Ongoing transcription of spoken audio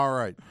All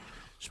right.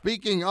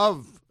 Speaking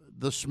of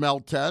the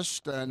smell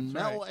test, and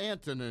That's Mel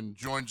Antonen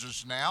joins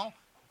us now,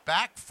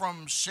 back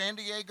from San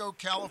Diego,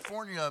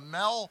 California.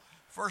 Mel,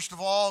 first of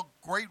all,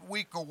 great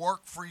week of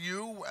work for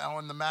you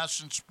on the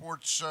Masson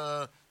Sports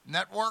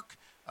Network.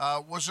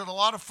 Was it a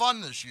lot of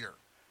fun this year?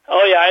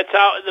 Oh, yeah. It's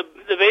out.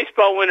 The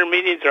baseball winter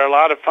meetings are a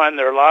lot of fun.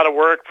 They're a lot of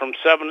work from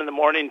 7 in the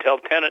morning till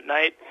 10 at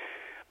night.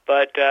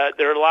 But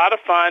they're a lot of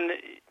fun.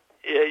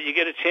 You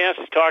get a chance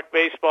to talk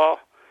baseball,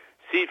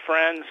 see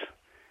friends,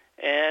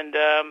 and,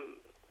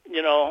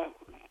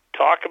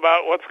 talk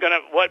about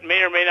what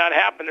may or may not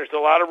happen. There's a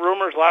lot of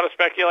rumors, a lot of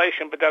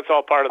speculation, but that's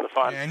all part of the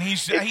fun. Yeah, and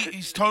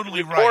he's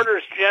totally right.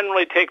 Reporters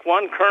generally take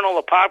one kernel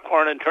of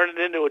popcorn and turn it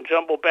into a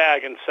jumbo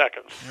bag in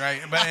seconds.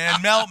 Right,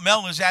 and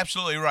Mel is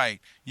absolutely right.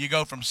 You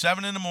go from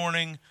 7 in the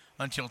morning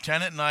until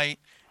 10 at night,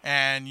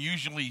 and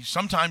usually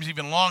sometimes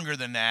even longer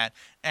than that.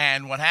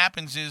 And what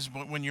happens is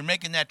when you're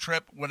making that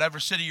trip, whatever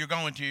city you're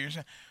going to, you're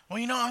saying, well,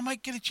 I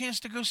might get a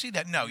chance to go see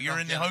that. No, you're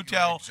in the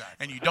hotel, exactly.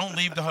 And you don't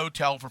leave the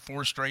hotel for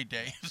 4 straight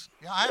days.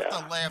 Yeah, I have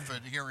to laugh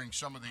at hearing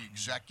some of the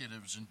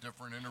executives in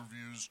different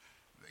interviews,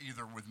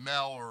 either with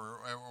Mel or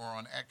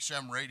on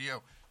XM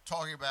radio,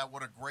 talking about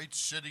what a great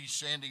city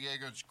San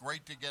Diego. It's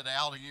great to get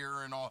out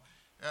here and all.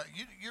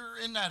 You're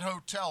in that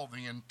hotel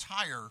the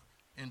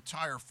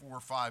entire 4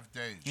 or 5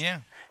 days. Yeah.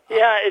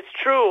 Yeah, it's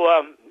true.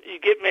 You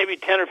get maybe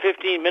 10 or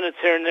 15 minutes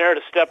here and there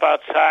to step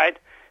outside.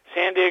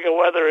 San Diego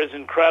weather is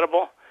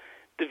incredible.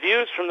 The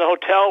views from the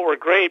hotel were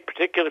great,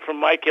 particularly from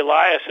Mike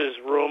Elias's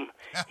room.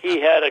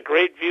 He had a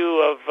great view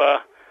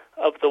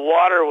of the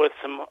water with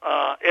some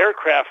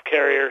aircraft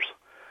carriers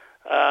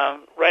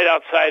right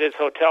outside his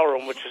hotel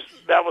room,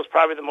 that was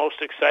probably the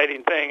most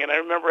exciting thing. And I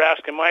remember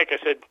asking Mike, I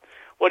said,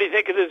 what do you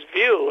think of this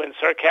view? And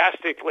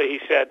sarcastically he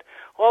said,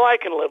 well, I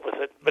can live with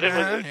it. But it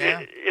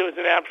was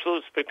an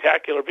absolute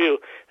spectacular view.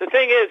 The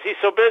thing is, he's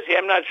so busy,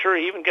 I'm not sure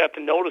he even got to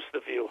notice the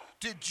view.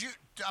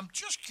 I'm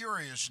just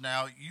curious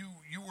now,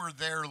 you were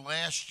there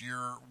last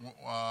year,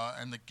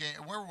 and the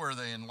game, where were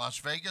they, in Las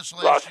Vegas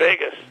last year? Las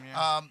Vegas.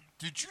 Yeah.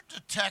 Did you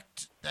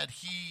detect that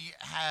he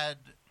had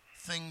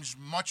things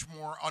much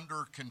more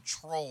under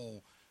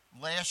control?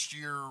 Last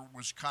year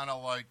was kind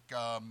of like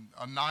a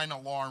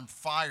 9-alarm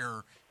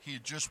fire. He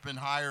had just been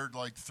hired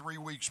like 3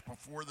 weeks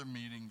before the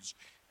meetings.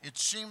 It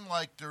seemed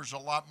like there's a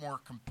lot more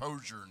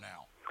composure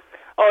now.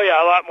 Oh,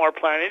 yeah, a lot more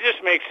planning. It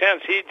just makes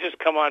sense. He'd just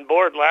come on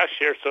board last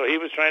year, so he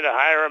was trying to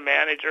hire a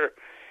manager.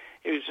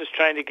 He was just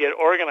trying to get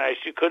organized.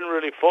 You couldn't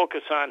really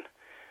focus on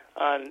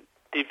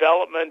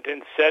development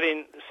and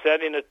setting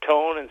a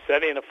tone and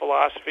setting a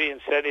philosophy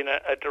and setting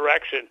a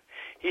direction.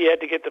 He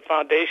had to get the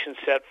foundation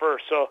set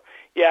first. So,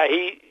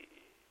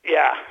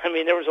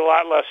 there was a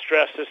lot less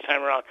stress this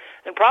time around,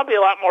 and probably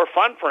a lot more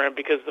fun for him,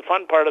 because the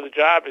fun part of the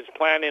job is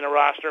planning a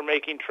roster,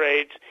 making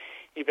trades,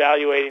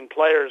 evaluating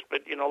players.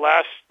 But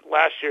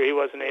last year he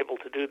wasn't able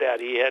to do that.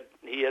 He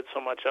had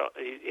so much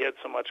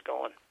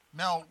going.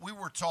 Mel, we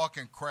were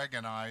talking, Craig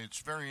and I.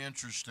 It's very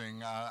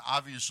interesting.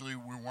 Obviously,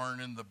 we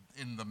weren't in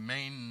the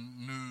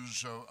main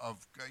news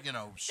of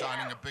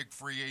signing a big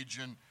free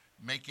agent,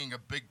 making a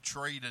big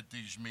trade at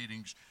these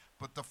meetings.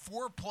 But the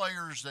 4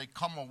 players they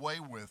come away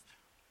with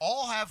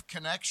all have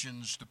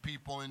connections to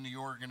people in the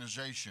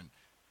organization.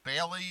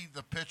 Bailey,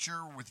 the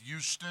pitcher with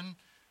Houston,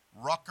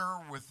 Rucker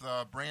with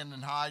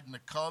Brandon Hyde and the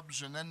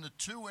Cubs, and then the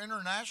 2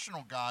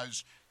 international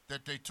guys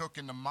that they took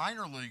in the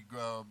minor league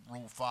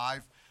Rule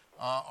 5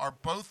 are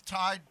both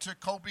tied to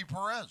Colby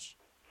Perez.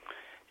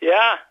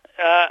 Yeah,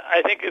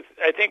 I think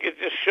it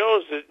just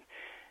shows that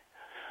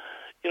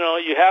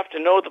you have to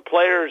know the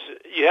players.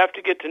 You have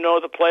to get to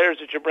know the players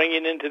that you're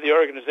bringing into the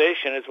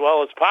organization as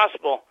well as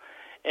possible.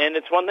 And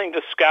it's one thing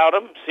to scout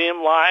them, see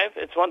them live.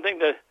 It's one thing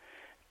to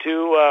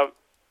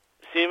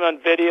see them on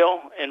video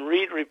and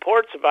read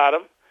reports about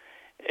them.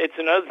 It's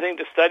another thing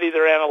to study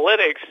their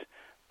analytics.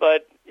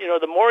 But,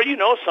 the more you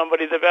know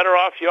somebody, the better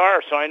off you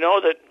are. So I know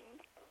that,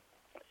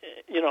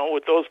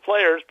 with those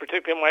players,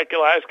 particularly Mike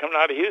Elias coming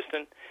out of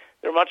Houston,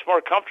 they're much more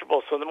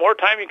comfortable. So the more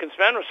time you can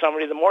spend with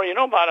somebody, the more you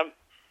know about them,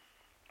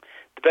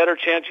 the better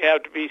chance you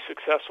have to be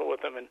successful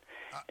with them.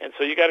 And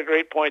so you got a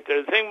great point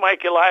there. The thing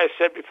Mike Elias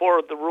said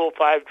before the Rule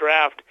 5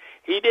 draft,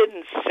 he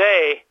didn't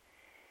say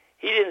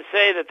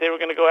that they were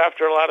going to go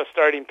after a lot of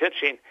starting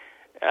pitching.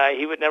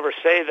 He would never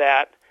say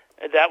that.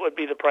 That would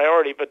be the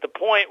priority. But the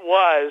point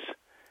was,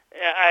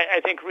 I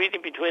think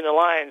reading between the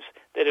lines,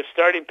 that if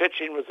starting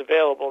pitching was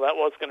available, that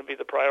was going to be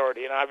the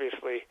priority. And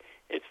obviously,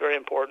 it's very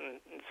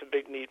important. It's a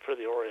big need for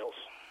the Orioles.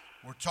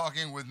 We're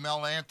talking with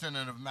Mel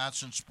Antonen of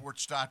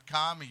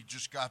MassonSports.com. He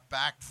just got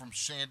back from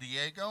San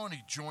Diego, and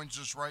he joins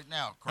us right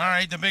now. Correct? All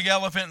right, the big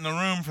elephant in the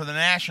room for the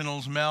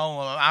Nationals, Mel.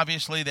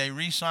 Obviously, they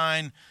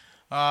re-signed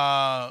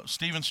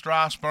Steven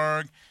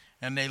Strasburg,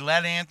 and they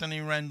let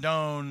Anthony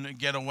Rendon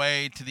get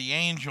away to the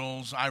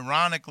Angels.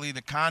 Ironically,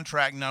 the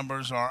contract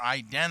numbers are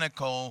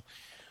identical,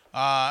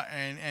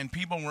 and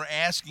people were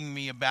asking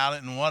me about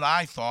it and what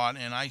I thought,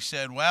 and I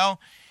said, well,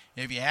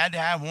 if you had to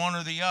have one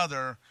or the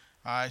other,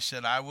 I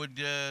said I would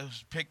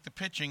pick the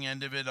pitching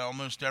end of it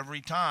almost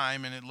every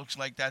time, and it looks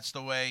like that's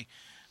the way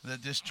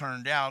that this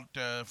turned out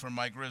for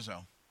Mike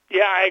Rizzo.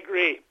 Yeah, I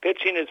agree.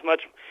 Pitching is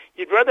much.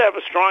 You'd rather have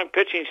a strong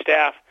pitching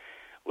staff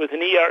with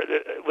an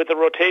with a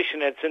rotation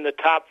that's in the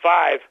top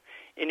 5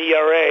 in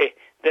ERA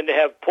than to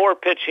have poor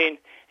pitching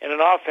and an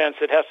offense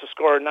that has to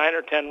score 9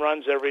 or 10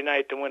 runs every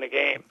night to win a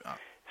game.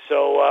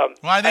 So,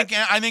 well, I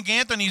think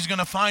Anthony's going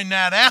to find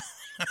that out.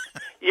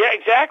 Yeah,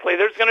 exactly.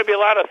 There's going to be a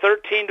lot of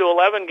 13 to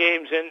 11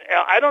 games, and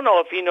I don't know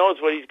if he knows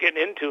what he's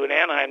getting into in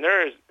Anaheim.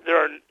 There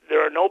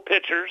are no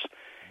pitchers.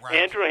 Right.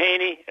 Andrew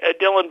Haney,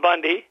 Dylan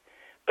Bundy,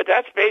 but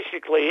that's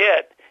basically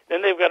it.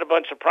 Then they've got a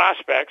bunch of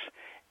prospects.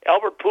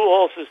 Albert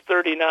Pujols is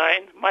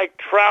 39. Mike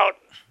Trout,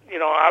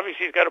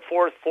 obviously he's got a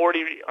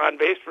 440 on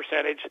base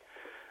percentage,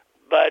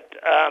 but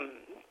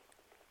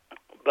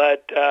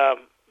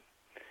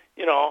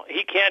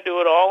he can't do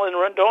it all, and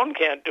Rendon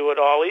can't do it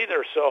all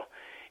either. So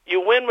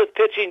you win with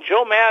pitching.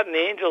 Joe Madden, the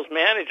Angels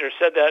manager,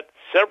 said that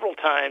several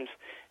times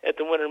at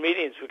the winter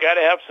meetings. We got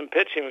to have some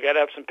pitching. We got to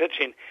have some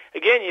pitching.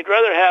 Again, you'd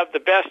rather have the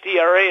best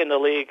ERA in the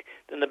league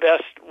than the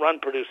best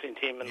run-producing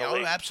team in the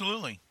league.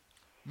 Absolutely.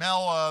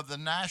 Mel, the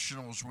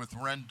Nationals with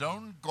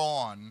Rendon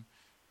gone,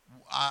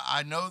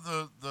 I know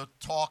the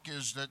talk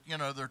is that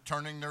they're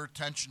turning their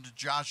attention to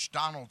Josh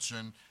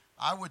Donaldson.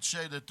 I would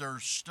say that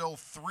there's still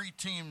 3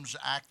 teams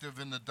active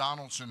in the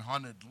Donaldson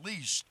hunt at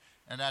least,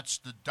 and that's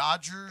the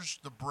Dodgers,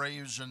 the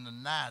Braves, and the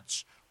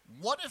Nats.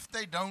 What if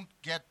they don't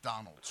get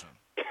Donaldson?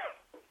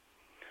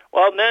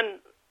 Well, then,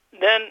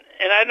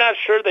 and I'm not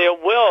sure they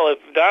will. If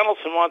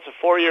Donaldson wants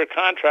a 4-year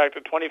contract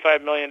at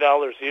 $25 million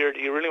a year, do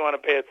you really want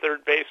to pay a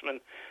third baseman,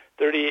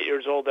 38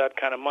 years old, that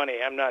kind of money?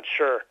 I'm not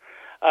sure.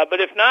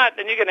 But if not,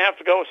 then you're going to have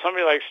to go with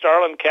somebody like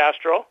Starlin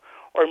Castro,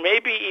 or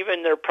maybe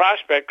even their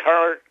prospect,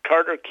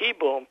 Carter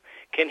Kieboom.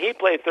 Can he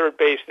play third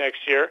base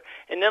next year?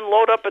 And then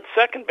load up at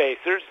second base.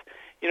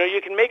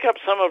 You can make up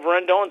some of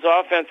Rendon's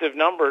offensive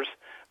numbers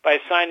by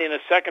signing a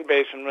second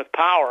baseman with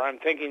power. I'm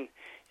thinking,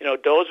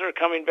 Dozier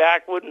coming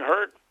back wouldn't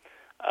hurt.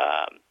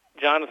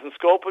 Jonathan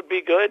Scope would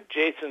be good.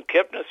 Jason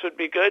Kipnis would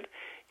be good.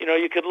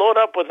 You could load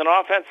up with an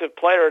offensive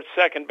player at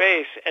second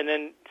base and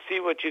then see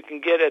what you can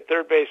get at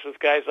third base with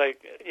guys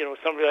like,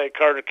 somebody like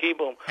Carter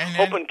Kieboom.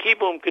 Hoping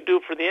Kieboom could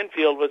do for the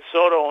infield what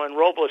Soto and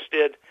Robles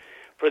did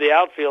for the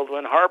outfield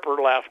when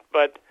Harper left.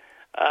 But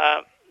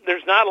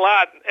there's not a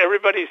lot.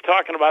 Everybody's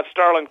talking about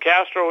Starlin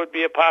Castro would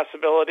be a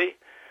possibility.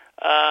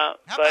 But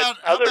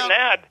other than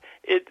that,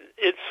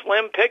 it's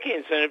slim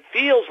pickings, and it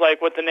feels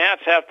like what the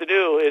Nats have to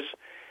do is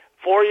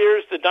 4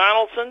 years to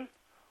Donaldson,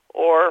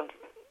 or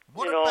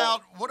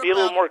be a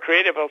little more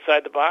creative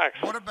outside the box.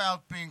 What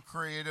about being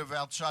creative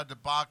outside the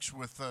box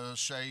with,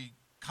 say,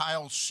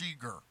 Kyle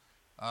Seager?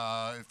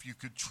 If you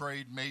could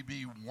trade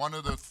maybe one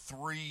of the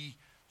 3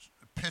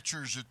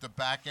 pitchers at the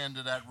back end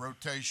of that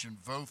rotation,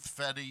 Voth,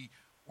 Fetty,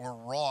 or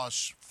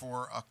Ross,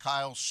 for a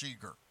Kyle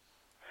Seager.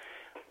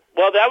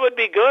 Well, that would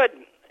be good.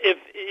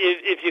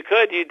 If you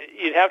could,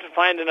 you'd have to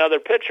find another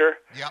pitcher.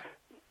 Yep.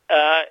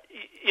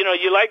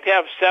 You like to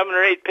have 7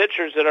 or 8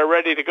 pitchers that are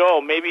ready to go.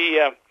 Maybe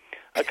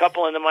a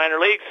couple in the minor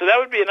leagues. So that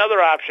would be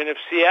another option. If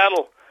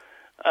Seattle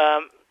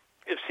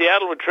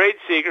would trade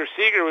Seager,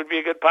 Seager would be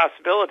a good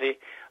possibility.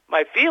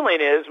 My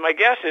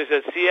guess is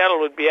that Seattle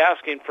would be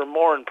asking for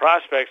more in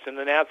prospects than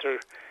the Nats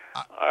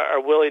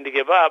are willing to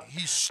give up.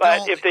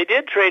 But if they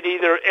did trade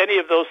any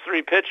of those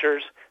 3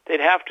 pitchers,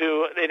 they'd have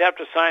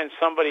to sign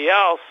somebody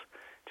else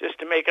just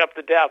to make up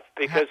the depth,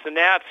 because the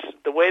Nats,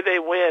 the way they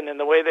win and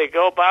the way they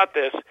go about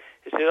this,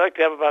 is they like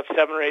to have about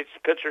 7 or 8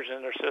 pitchers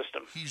in their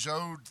system. He's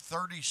owed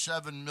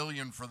 $37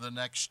 million for the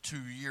next 2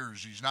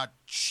 years. He's not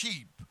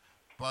cheap,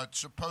 but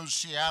suppose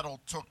Seattle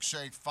took,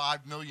 say,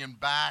 $5 million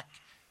back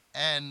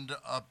and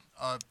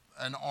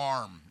an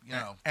arm,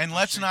 And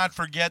let's not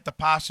forget the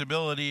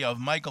possibility of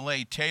Michael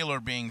A. Taylor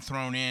being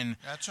thrown in.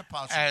 That's a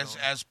possibility.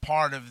 As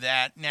part of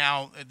that.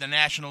 Now, the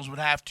Nationals would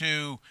have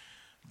to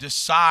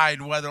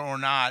decide whether or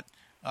not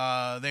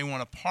they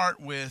want to part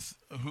with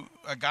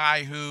a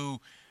guy who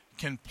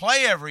can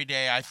play every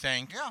day. I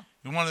think. Yeah.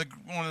 One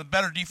of the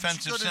better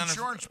defensive centers.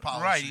 Insurance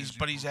policy, right?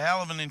 He's a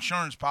hell of an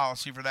insurance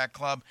policy for that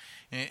club.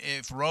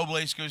 If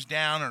Robles goes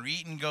down or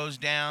Eaton goes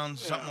down,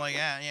 something like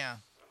that. Yeah.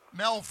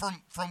 Mel,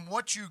 from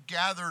what you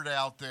gathered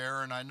out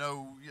there, and I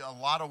know a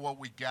lot of what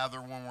we gather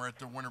when we're at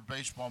the winter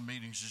baseball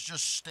meetings is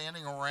just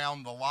standing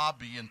around the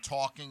lobby and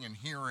talking and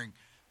hearing.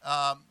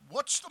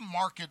 What's the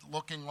market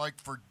looking like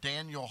for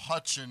Daniel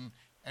Hudson?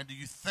 And do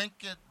you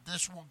think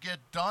this will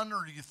get done,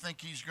 or do you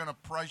think he's going to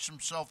price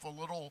himself a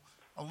little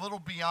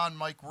beyond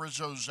Mike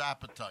Rizzo's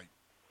appetite?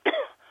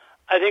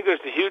 I think there's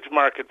a huge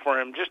market for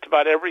him. Just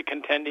about every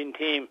contending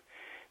team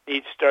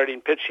needs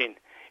starting pitching.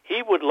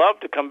 He would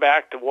love to come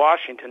back to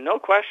Washington, no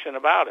question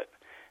about it.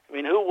 I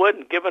mean, who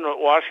wouldn't, given what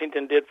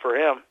Washington did for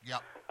him?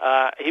 Yep.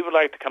 He would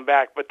like to come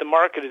back, but the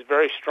market is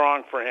very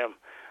strong for him.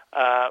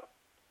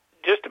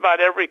 Just about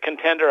every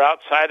contender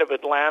outside of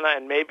Atlanta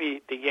and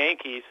maybe the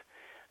Yankees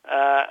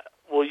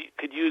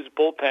could use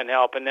bullpen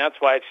help, and that's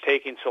why it's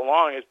taking so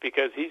long, is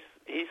because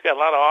he's got a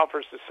lot of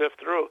offers to sift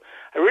through.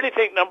 I really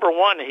think, number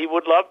one, he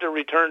would love to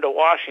return to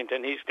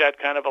Washington. He's got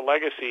kind of a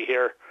legacy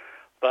here,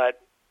 but,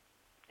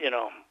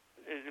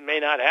 it may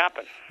not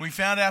happen. We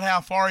found out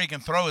how far he can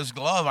throw his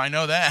glove. I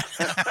know that.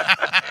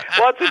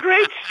 Well, it's a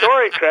great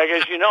story, Craig,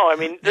 as you know. I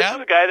mean, this Yeah.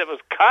 is a guy that was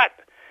cut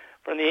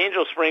from the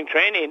Angels spring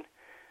training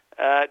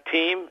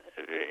team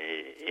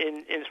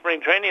in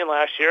spring training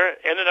last year,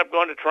 ended up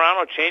going to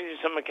Toronto, changing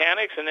some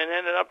mechanics, and then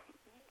ended up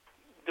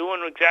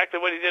doing exactly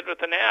what he did with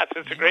the Nats.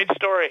 It's a great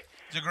story.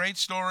 It's a great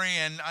story,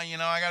 and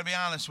I got to be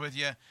honest with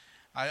you.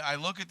 I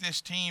look at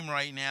this team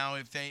right now.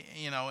 If they,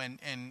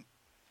 and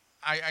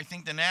I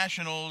think the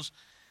Nationals,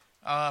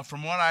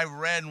 from what I've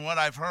read and what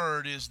I've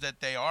heard, is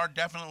that they are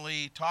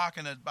definitely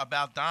talking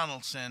about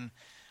Donaldson,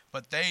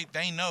 but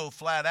they know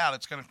flat out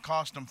it's going to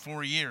cost them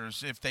 4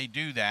 years if they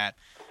do that.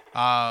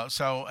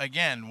 So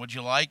again, would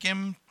you like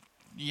him?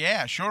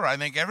 Yeah, sure. I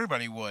think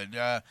everybody would.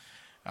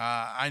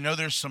 I know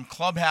there's some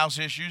clubhouse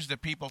issues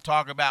that people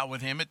talk about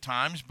with him at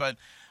times, but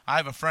I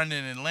have a friend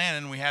in Atlanta,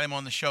 and we had him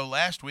on the show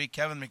last week,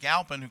 Kevin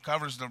McAlpin, who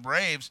covers the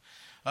Braves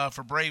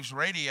for Braves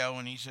Radio,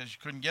 and he says you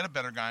couldn't get a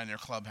better guy in their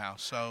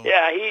clubhouse. So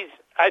yeah,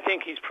 I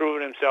think he's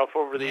proven himself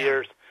over the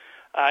years.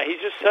 He's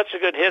just such a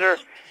good hitter,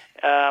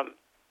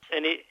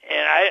 and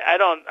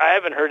I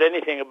haven't heard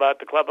anything about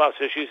the clubhouse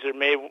issues. There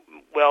may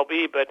well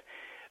be, but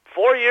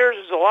 4 years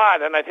is a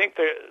lot, and I think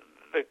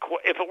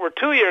if it were a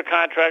 2-year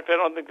contract, I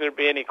don't think there'd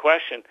be any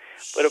question.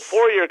 But a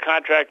 4-year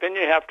contract, then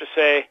you have to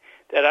say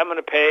that I'm going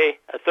to pay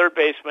a third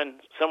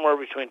baseman somewhere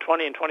between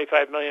 $20 and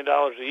 $25 million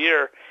a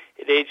year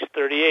at age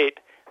 38.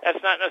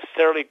 That's not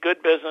necessarily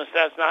good business.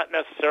 That's not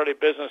necessarily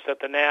business that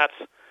the Nats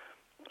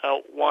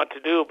want to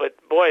do. But,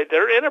 boy,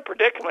 they're in a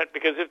predicament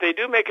because if they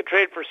do make a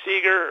trade for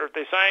Seager or if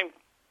they sign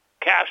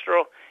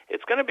Castro,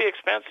 it's going to be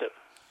expensive.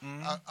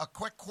 Mm-hmm. A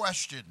quick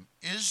question.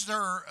 Is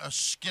there a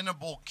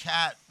skinnable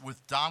cat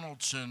with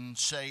Donaldson,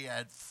 say,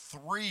 at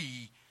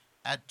 3,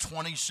 at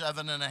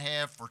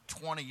 27.5 or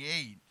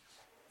 28?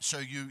 So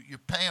you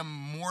pay him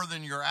more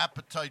than your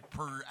appetite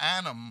per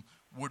annum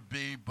would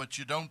be, but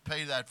you don't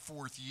pay that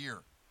 4th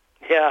year.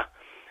 Yeah.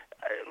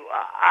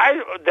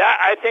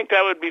 I think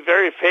that would be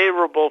very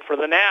favorable for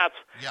the Nats.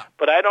 Yeah.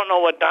 But I don't know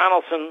what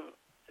Donaldson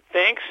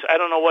thinks. I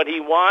don't know what he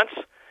wants.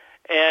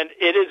 And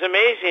it is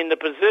amazing the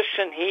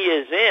position he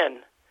is in.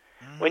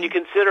 When you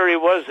consider he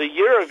was a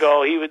year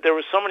ago, there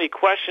was so many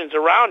questions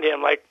around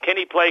him, like can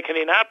he play, can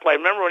he not play?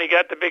 Remember when he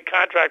got the big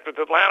contract with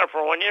Atlanta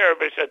for 1 year,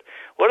 everybody said,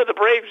 what are the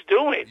Braves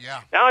doing?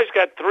 Yeah. Now he's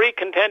got 3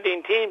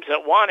 contending teams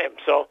that want him.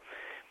 So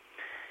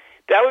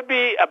that would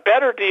be a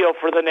better deal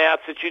for the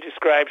Nats that you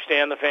described,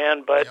 Stan the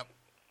Fan, but,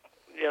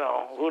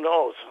 who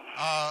knows?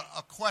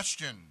 A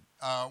question.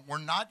 We're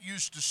not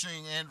used to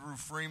seeing Andrew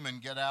Freeman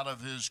get out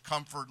of his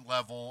comfort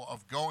level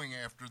of going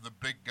after the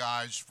big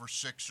guys for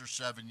 6 or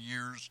 7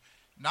 years.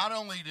 Not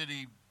only did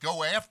he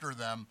go after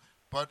them,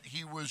 but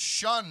he was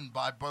shunned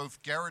by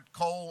both Garrett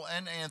Cole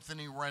and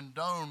Anthony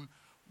Rendon.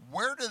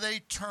 Where do they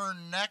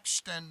turn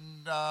next?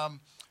 And,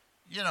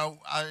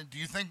 do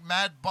you think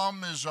Mad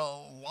Bum is a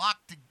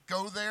lock to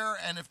go there?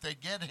 And if they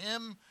get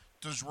him,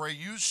 does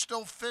Ryu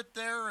still fit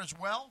there as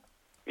well?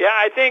 Yeah,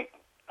 I think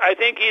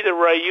either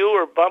Ryu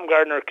or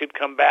Bumgarner could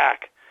come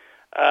back.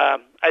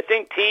 I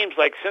think teams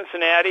like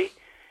Cincinnati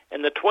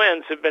and the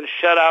Twins have been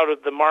shut out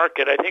of the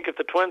market. I think if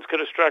the Twins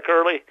could have struck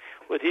early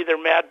with either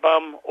Mad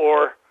Bum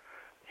or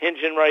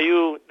Hyun-Jin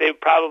Ryu, they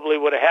probably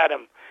would have had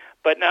him.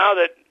 But now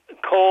that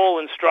Cole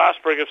and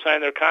Strasburg have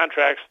signed their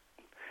contracts,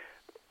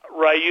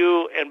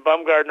 Ryu and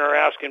Bumgarner are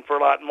asking for a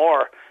lot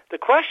more. The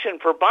question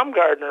for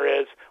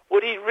Bumgarner is,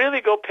 would he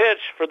really go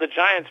pitch for the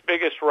Giants'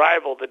 biggest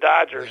rival, the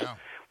Dodgers? Yeah.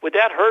 Would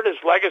that hurt his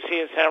legacy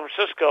in San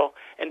Francisco,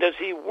 and does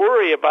he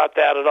worry about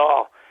that at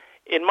all?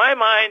 In my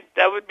mind,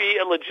 that would be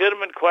a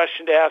legitimate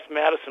question to ask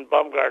Madison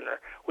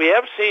Bumgarner. We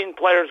have seen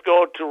players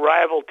go to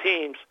rival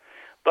teams,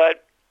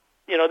 but,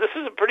 this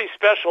is a pretty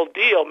special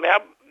deal.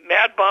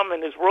 Mad Bum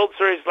and his World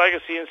Series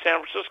legacy in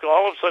San Francisco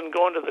all of a sudden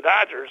going to the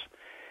Dodgers.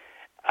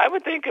 I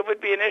would think it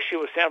would be an issue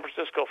with San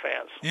Francisco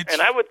fans.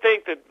 And I would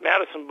think that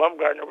Madison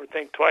Bumgarner would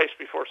think twice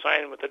before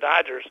signing with the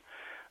Dodgers.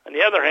 On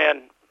the other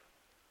hand,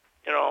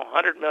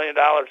 $100 million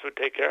would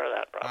take care of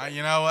that probably.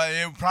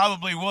 It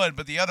probably would,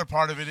 but the other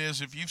part of it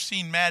is if you've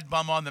seen Mad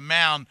Bum on the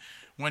mound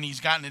when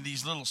he's gotten into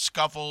these little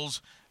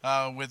scuffles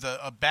with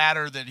a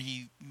batter that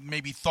he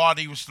maybe thought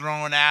he was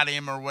throwing at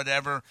him or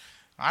whatever,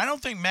 I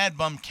don't think Mad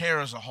Bum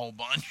cares a whole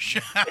bunch.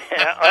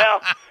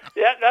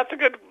 That's a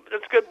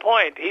good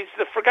point. He's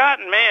the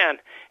forgotten man.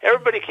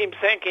 Everybody keeps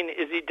thinking,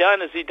 is he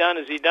done? Is he done?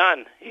 Is he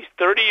done? He's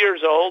 30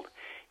 years old.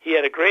 He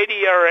had a great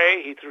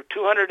ERA. He threw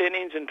 200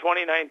 innings in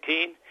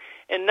 2019.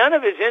 And none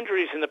of his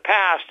injuries in the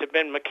past have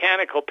been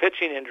mechanical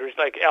pitching injuries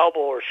like elbow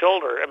or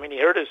shoulder. I mean, he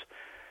hurt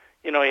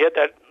he had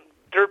that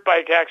dirt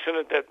bike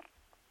accident that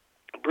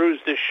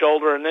bruised his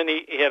shoulder, and then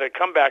he had a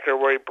comebacker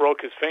where he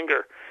broke his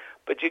finger.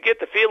 But you get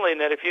the feeling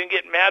that if you can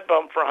get Mad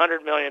Bum for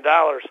 $100 million,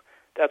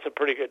 that's a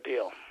pretty good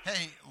deal.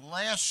 Hey,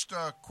 last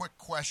quick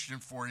question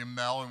for you,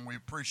 Mel, and we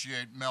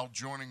appreciate Mel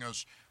joining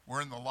us.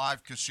 We're in the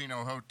Live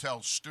Casino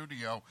Hotel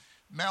studio.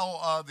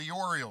 Mel, the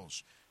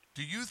Orioles,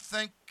 do you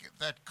think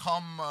that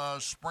come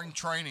spring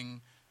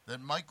training that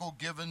Michael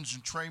Givens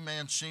and Trey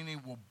Mancini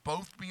will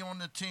both be on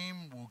the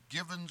team? Will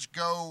Givens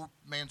go,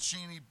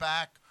 Mancini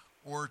back,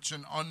 or it's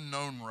an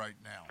unknown right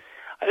now?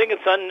 I think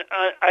it's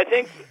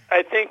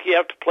I think you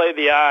have to play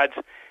the odds,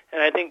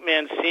 and I think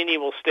Mancini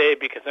will stay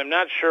because I'm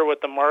not sure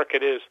what the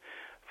market is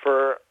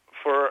for.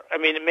 I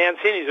mean,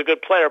 Mancini's a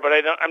good player, but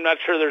I'm not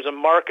sure there's a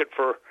market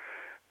for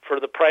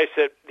the price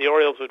that the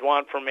Orioles would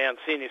want for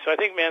Mancini. So I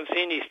think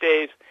Mancini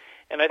stays,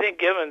 and I think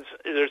Givens,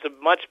 there's a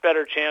much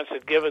better chance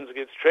that Givens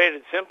gets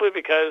traded simply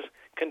because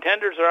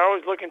contenders are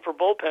always looking for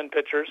bullpen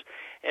pitchers.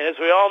 And as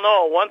we all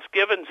know, once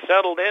Givens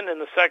settled in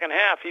the second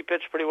half, he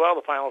pitched pretty well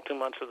the final 2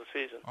 months of the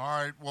season.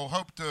 All right, we'll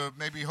hope to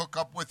maybe hook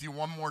up with you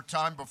one more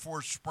time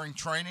before spring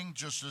training,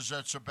 just as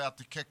that's about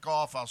to kick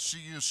off. I'll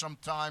see you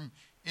sometime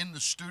in the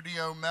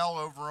studio, Mel,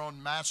 over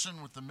on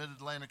Masson with the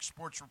Mid-Atlantic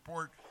Sports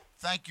Report.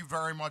 Thank you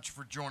very much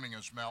for joining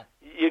us, Mel.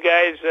 You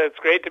guys, it's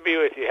great to be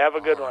with you. Have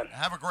a good one.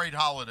 Have a great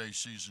holiday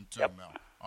season, too, Mel.